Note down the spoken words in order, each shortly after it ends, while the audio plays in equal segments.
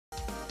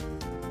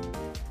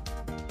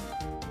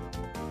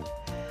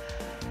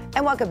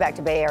And welcome back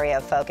to Bay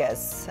Area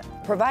Focus.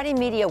 Providing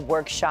media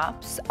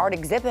workshops, art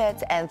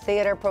exhibits, and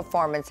theater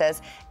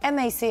performances,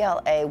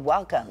 MACLA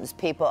welcomes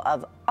people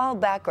of all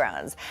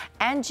backgrounds.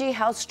 Anjee,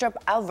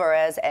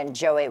 Helstrup-Alvarez, and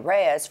Joey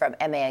Reyes from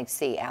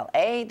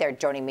MACLA. They're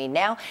joining me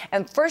now.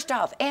 And first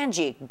off,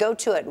 Anjee, go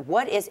to it.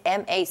 What is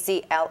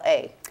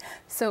MACLA?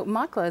 So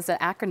MACLA is an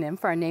acronym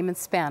for our name in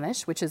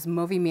Spanish, which is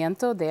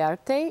Movimiento de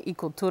Arte y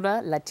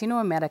Cultura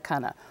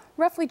Latinoamericana,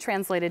 roughly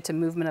translated to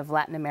Movement of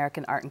Latin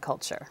American Art and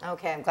Culture.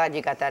 Okay, I'm glad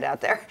you got that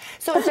out there.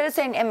 So instead of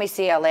saying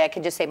MACLA, I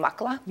can just say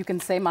MACLA? You can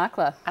say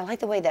MACLA. I like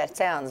the way that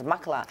sounds,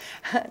 MACLA.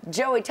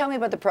 Joey, tell me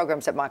about the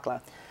programs at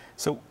MACLA.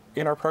 So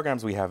in our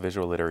programs, we have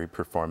visual literary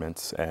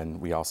performance, and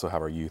we also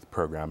have our youth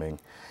programming.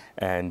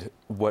 And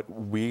what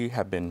we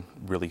have been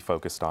really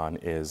focused on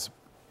is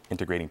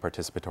integrating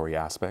participatory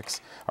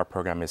aspects. Our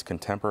program is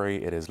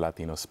contemporary, it is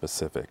Latino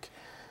specific.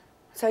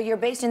 So you're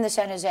based in the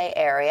San Jose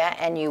area,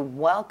 and you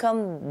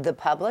welcome the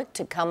public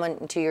to come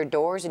into your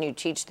doors, and you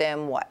teach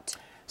them what?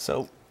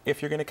 So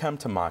if you're going to come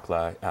to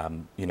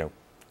MACLA,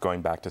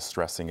 going back to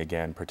stressing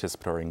again,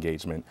 participatory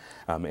engagement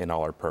in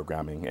all our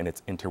programming, and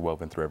it's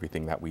interwoven through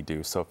everything that we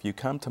do. So if you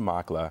come to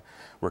MACLA,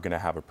 we're going to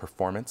have a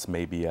performance,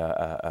 maybe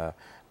a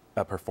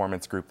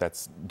performance group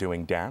that's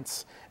doing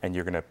dance, and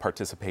you're going to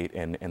participate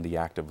in the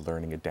act of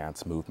learning a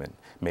dance movement.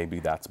 Maybe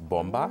that's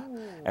bomba,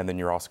 and then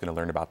you're also going to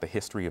learn about the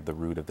history of the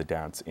root of the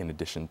dance, in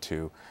addition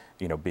to,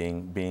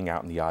 being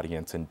out in the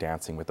audience and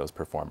dancing with those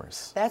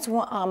performers. That's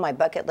on my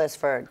bucket list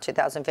for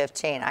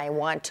 2015. I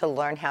want to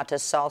learn how to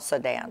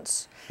salsa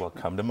dance. Well,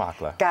 come to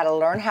MACLA. Got to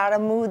learn how to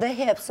move the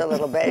hips a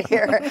little bit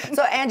here.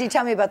 So Anjee,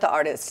 tell me about the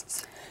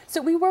artists.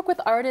 So we work with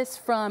artists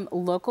from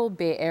local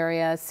Bay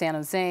Area, San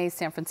Jose,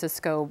 San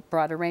Francisco,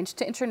 broader range,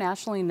 to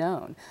internationally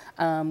known.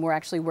 We're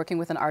actually working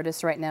with an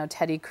artist right now,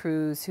 Teddy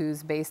Cruz,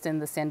 who's based in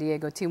the San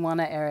Diego,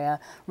 Tijuana area,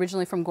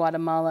 originally from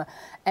Guatemala,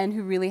 and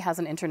who really has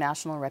an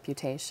international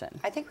reputation.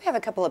 I think we have a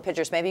couple of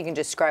pictures. Maybe you can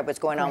describe what's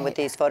going on with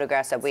these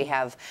photographs that we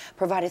have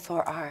provided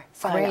for our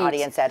fine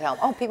audience at home.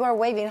 Oh, people are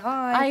waving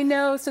hi. I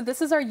know. So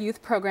this is our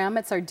youth program.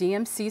 It's our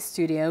DMC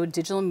studio,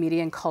 Digital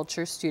Media and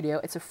Culture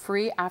Studio. It's a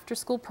free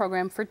after-school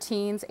program for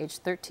teens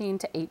aged 13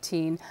 to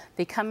 18.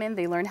 They come in,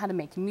 they learn how to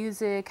make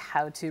music,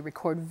 how to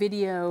record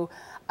video,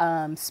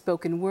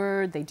 spoken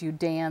word, they do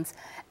dance.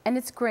 And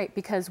it's great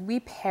because we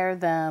pair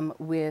them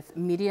with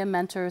media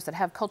mentors that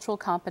have cultural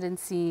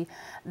competency,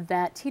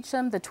 that teach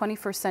them the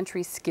 21st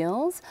century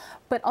skills,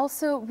 but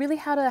also really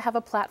how to have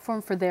a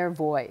platform for their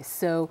voice.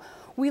 So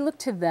we look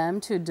to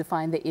them to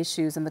define the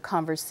issues and the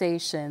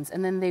conversations,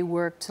 and then they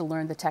work to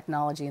learn the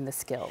technology and the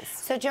skills.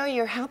 So Joe,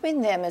 you're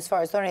helping them as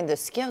far as learning the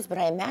skills, but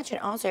I imagine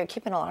also you're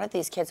keeping a lot of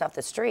these kids off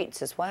the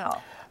streets as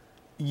well.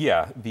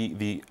 Yeah,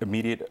 the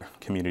immediate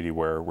community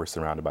where we're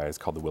surrounded by is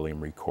called the William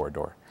Reed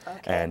Corridor.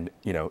 Okay. And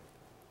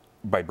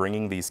by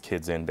bringing these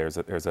kids in, there's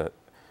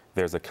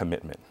a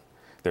commitment.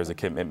 There's a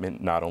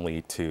commitment not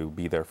only to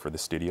be there for the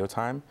studio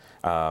time,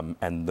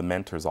 and the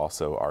mentors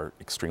also are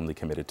extremely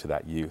committed to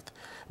that youth,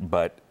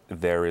 but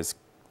there is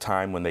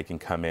time when they can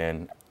come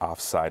in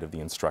offside of the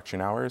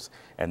instruction hours,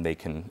 and they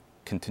can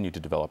continue to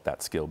develop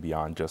that skill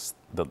beyond just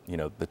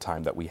the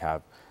time that we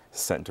have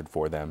centered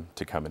for them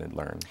to come in and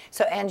learn.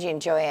 So Anjee and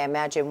Joey, I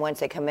imagine once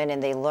they come in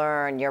and they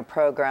learn your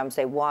programs,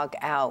 they walk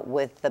out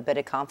with a bit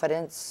of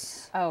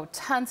confidence? Oh,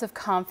 tons of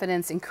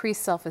confidence,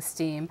 increased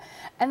self-esteem.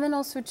 And then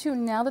also too,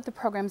 now that the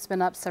program's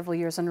been up several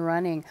years and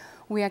running,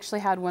 we actually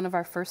had one of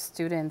our first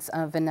students,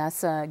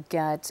 Vanessa,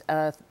 get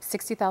a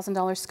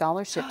 $60,000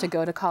 scholarship to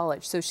go to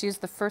college. So she's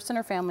the first in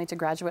her family to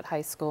graduate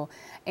high school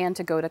and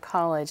to go to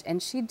college.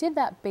 And she did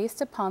that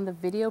based upon the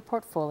video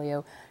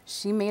portfolio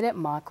she made at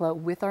MACLA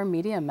with our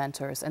media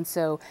mentors. And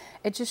so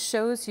it just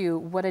shows you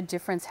what a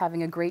difference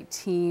having a great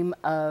team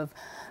of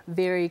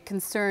very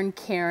concerned,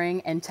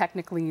 caring, and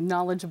technically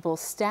knowledgeable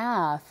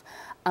staff,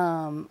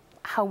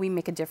 how we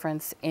make a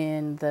difference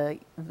in the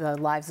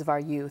lives of our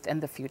youth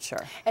and the future.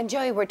 And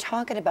Joey, we're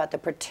talking about the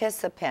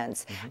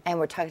participants, and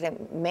we're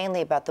talking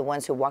mainly about the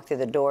ones who walk through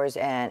the doors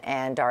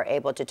and are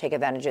able to take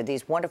advantage of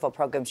these wonderful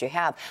programs you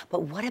have.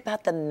 But what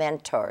about the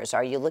mentors?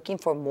 Are you looking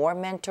for more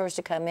mentors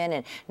to come in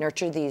and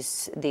nurture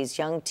these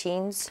young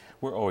teens?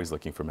 We're always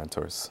looking for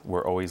mentors.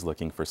 We're always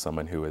looking for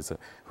someone who is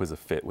a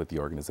fit with the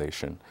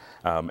organization,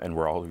 and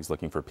we're always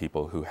looking for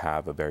people who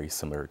have a very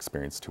similar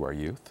experience to our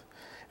youth.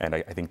 And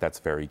I think that's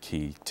very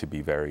key, to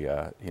be very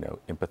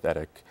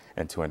empathetic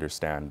and to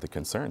understand the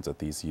concerns that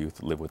these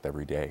youth live with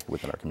every day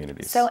within our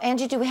communities. So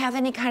Anjee, do we have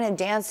any kind of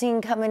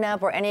dancing coming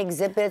up or any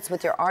exhibits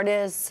with your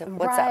artists?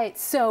 What's up?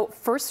 So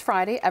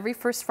every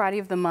first Friday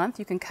of the month,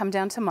 you can come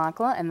down to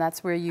MACLA, and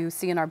that's where you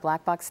see in our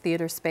black box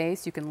theater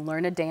space. You can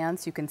learn a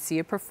dance, you can see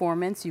a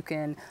performance, you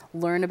can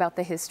learn about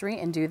the history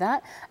and do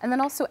that. And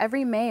then also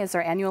every May is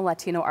our annual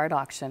Latino art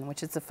auction,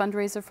 which is a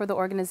fundraiser for the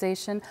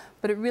organization,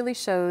 but it really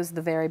shows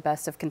the very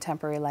best of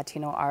contemporary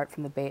Latino art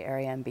from the Bay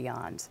Area and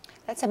beyond.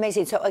 That's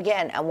amazing. So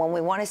again, when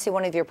we want to see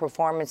one of your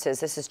performances,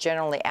 this is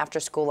generally after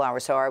school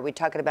hours. So are we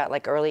talking about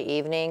like early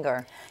evening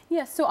or?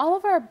 Yes, so all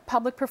of our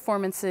public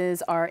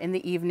performances are in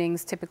the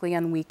evenings, typically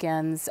on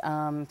weekends,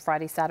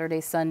 Friday,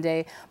 Saturday,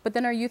 Sunday. But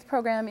then our youth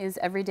program is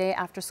every day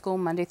after school,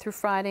 Monday through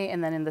Friday,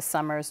 and then in the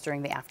summers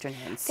during the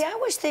afternoons. See, I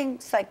wish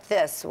things like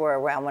this were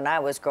around when I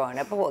was growing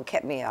up. It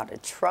kept me out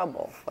of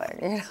trouble.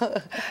 But, you know,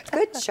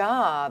 good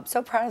job.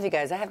 So proud of you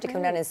guys. I have to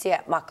come down and see you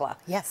at MACLA.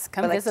 Yes,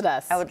 come visit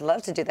us. I would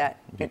love to do that.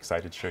 I'd be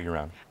excited to show you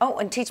around. Oh,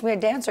 and teach me a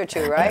dance or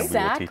two, right?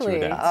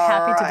 Exactly. All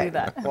Happy to do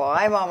that. Well,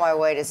 I'm on my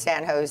way to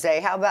San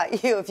Jose. How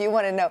about you? If you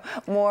want to know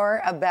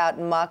more about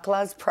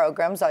MACLA's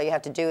programs, all you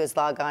have to do is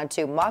log on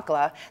to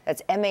MACLA.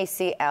 That's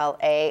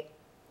MACLA,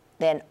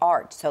 then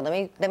art. So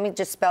let me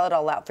just spell it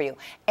all out for you.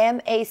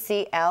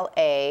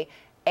 MACLA.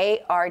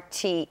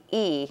 ARTE.org.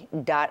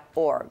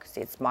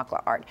 See, it's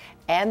MACLA Art.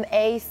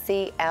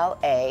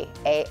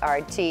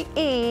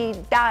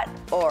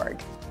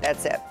 MACLA-ARTE.org.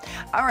 That's it.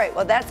 All right,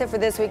 well, that's it for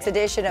this week's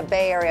edition of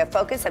Bay Area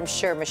Focus. I'm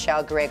sure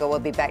Michelle Grego will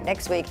be back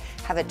next week.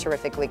 Have a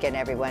terrific weekend,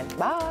 everyone.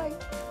 Bye.